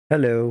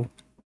Hello.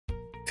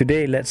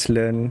 Today let's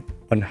learn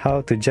on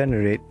how to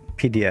generate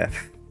PDF.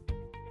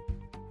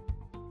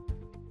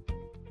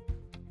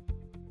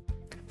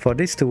 For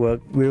this to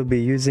work, we'll be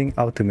using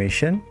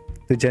automation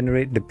to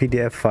generate the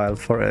PDF file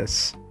for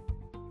us.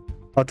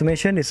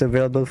 Automation is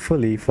available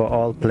fully for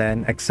all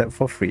plans except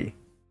for free.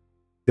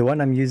 The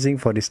one I'm using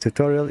for this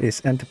tutorial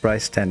is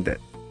Enterprise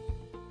Standard.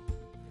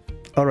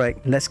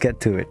 Alright, let's get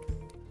to it.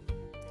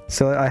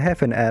 So I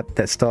have an app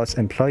that stores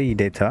employee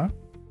data.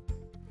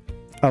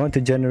 I want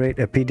to generate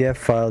a PDF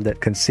file that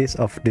consists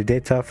of the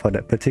data for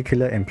that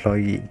particular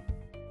employee.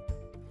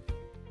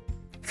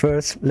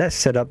 First, let's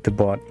set up the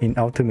bot in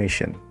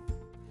automation.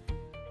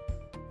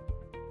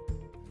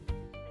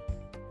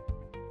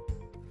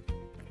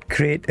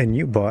 Create a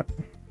new bot.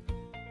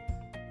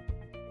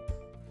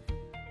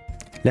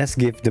 Let's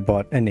give the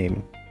bot a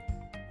name.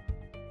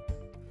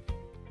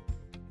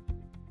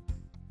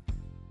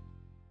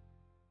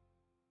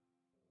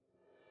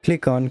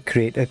 Click on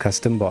Create a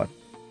Custom Bot.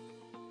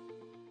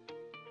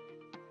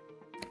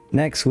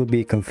 Next will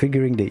be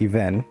configuring the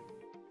event.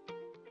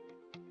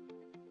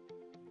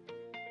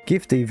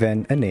 Give the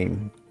event a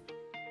name.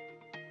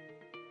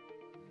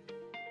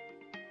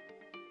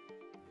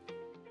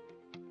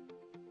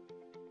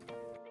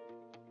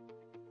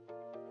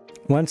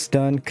 Once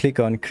done, click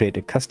on Create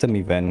a Custom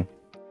Event.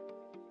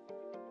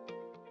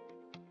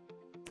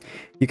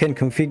 You can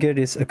configure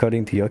this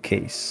according to your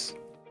case.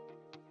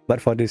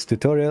 But for this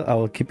tutorial, I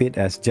will keep it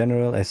as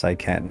general as I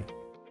can.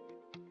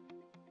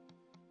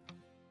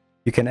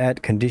 You can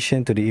add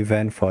condition to the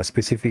event for a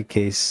specific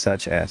case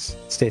such as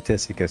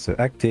status equals to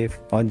active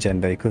or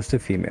gender equals to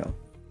female.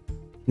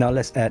 Now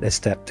let's add a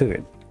step to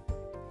it.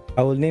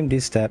 I will name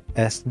this step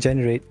as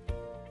Generate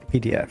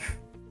PDF.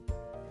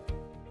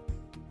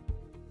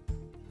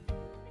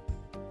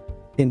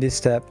 In this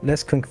step,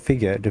 let's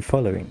configure the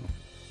following.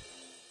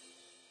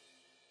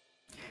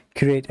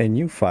 Create a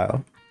new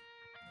file.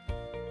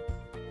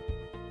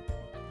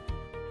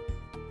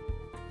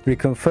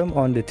 Reconfirm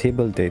on the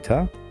table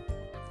data.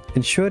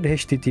 Ensure the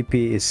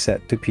HTTP is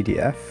set to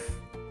PDF.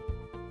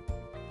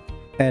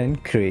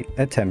 And create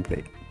a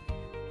template.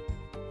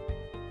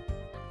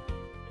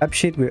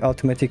 Appsheet will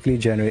automatically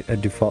generate a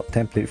default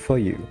template for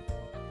you.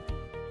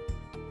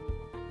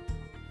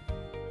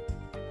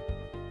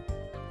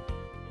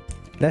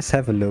 Let's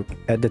have a look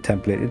at the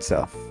template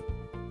itself.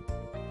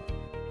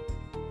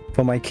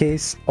 For my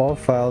case, all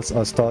files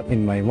are stored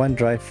in my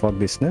OneDrive for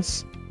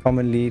Business.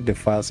 Commonly, the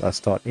files are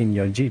stored in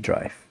your G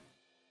drive.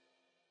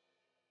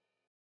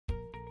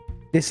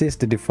 This is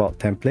the default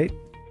template.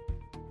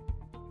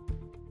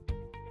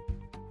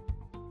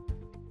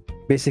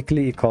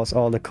 Basically, it calls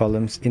all the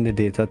columns in the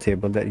data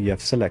table that you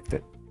have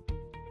selected.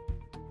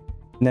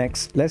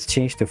 Next, let's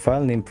change the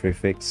file name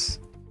prefix.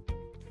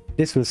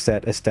 This will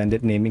set a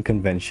standard naming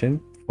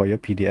convention for your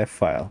PDF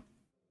file.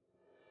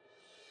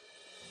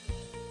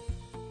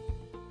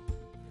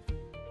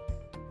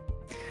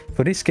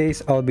 For this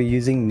case, I'll be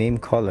using name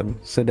column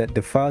so that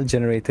the file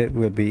generated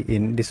will be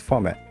in this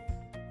format,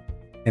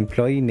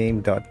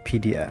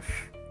 employeename.pdf.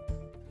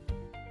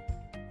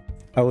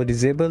 I will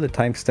disable the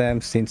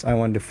timestamp since I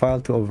want the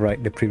file to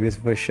overwrite the previous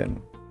version.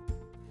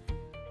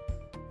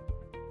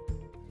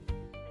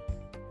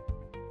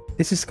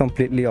 This is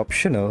completely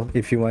optional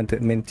if you want to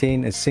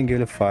maintain a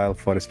singular file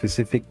for a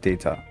specific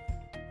data.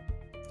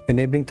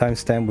 Enabling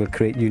timestamp will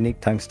create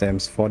unique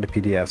timestamps for the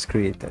PDFs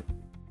created.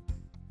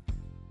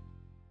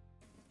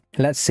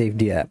 Let's save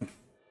the app.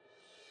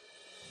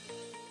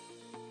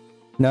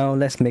 Now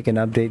let's make an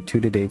update to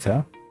the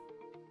data.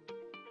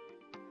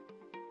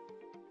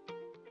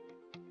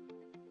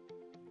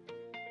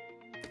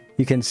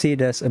 You can see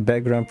there's a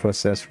background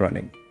process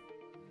running.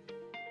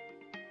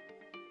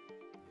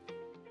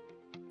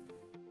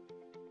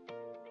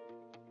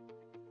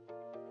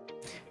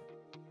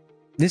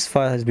 This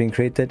file has been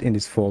created in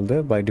this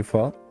folder by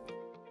default.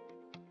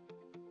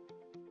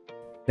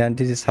 Then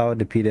this is how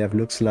the PDF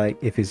looks like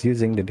if it's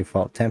using the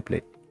default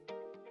template.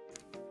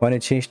 Want to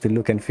change the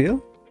look and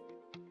feel?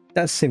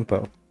 That's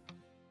simple.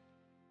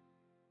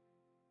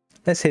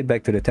 Let's head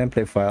back to the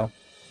template file.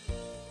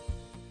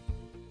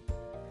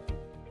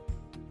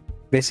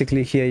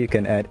 Basically, here you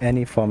can add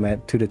any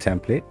format to the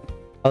template.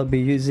 I'll be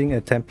using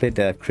a template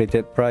that I've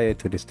created prior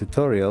to this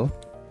tutorial.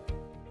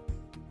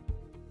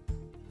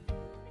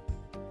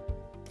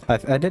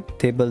 I've added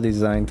table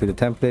design to the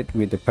template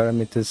with the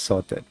parameters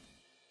sorted.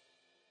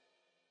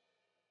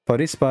 For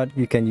this part,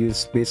 you can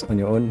use based on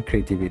your own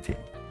creativity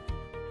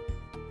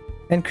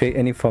and create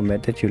any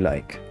format that you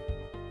like.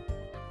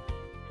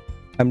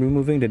 I'm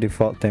removing the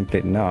default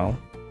template now.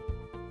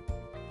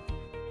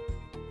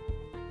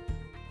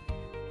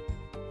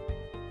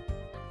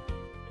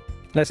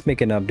 Let's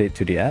make an update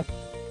to the app.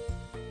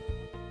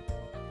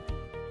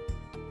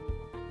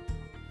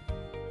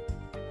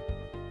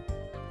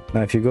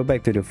 Now if you go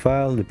back to the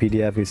file, the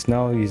PDF is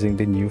now using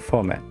the new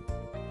format.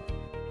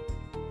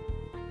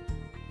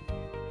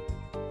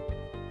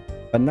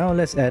 But now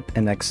let's add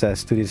an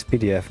access to this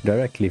PDF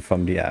directly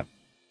from the app,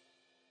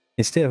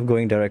 instead of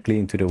going directly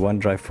into the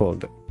OneDrive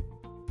folder.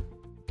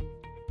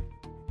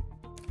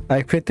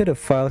 I created a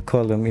file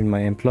column in my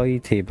employee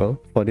table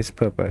for this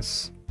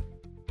purpose.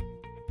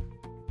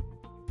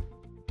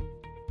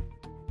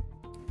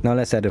 Now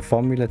let's add a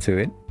formula to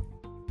it.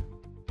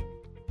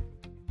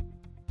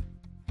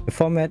 The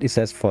format is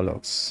as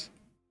follows.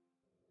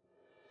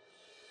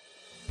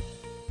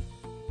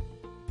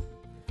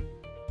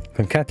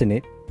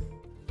 Concatenate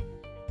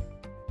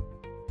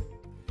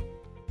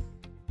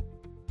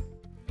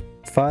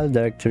file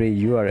directory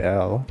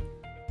URL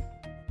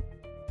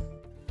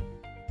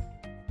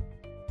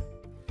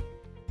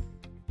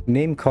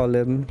name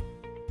column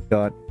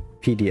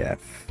 .pdf.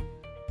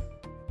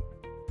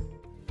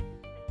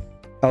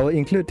 I will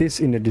include this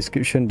in the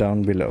description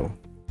down below.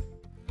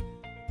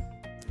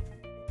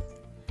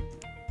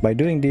 By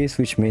doing this,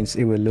 which means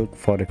it will look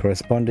for the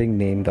corresponding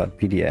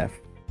name.pdf.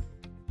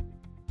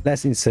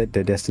 Let's insert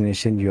the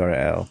destination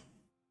URL.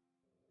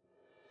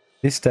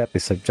 This step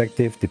is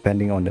subjective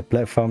depending on the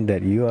platform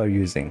that you are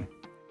using.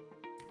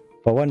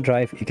 For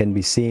OneDrive, it can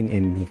be seen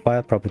in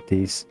File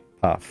Properties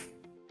path.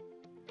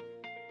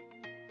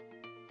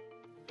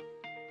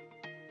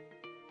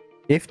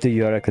 If the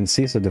URL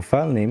consists of the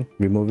file name,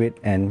 remove it,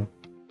 and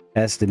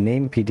as the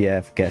name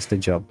PDF gets the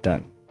job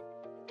done.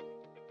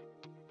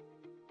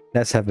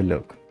 Let's have a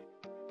look.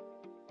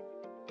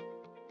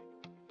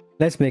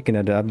 Let's make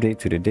another update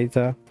to the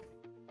data.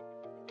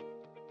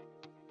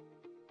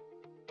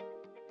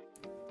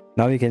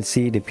 Now you can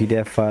see the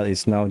PDF file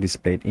is now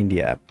displayed in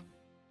the app.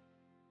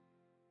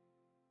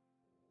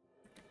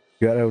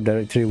 URL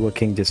directory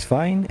working just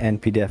fine, and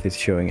PDF is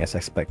showing as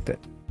expected.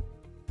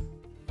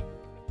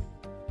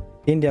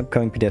 In the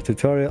upcoming PDF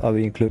tutorial, I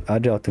will include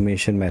other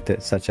automation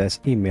methods such as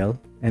email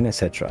and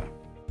etc.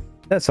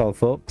 That's all,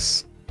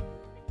 folks.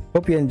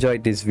 Hope you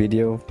enjoyed this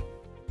video.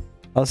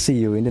 I'll see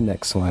you in the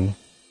next one.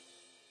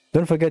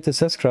 Don't forget to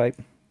subscribe.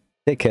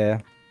 Take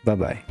care. Bye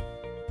bye.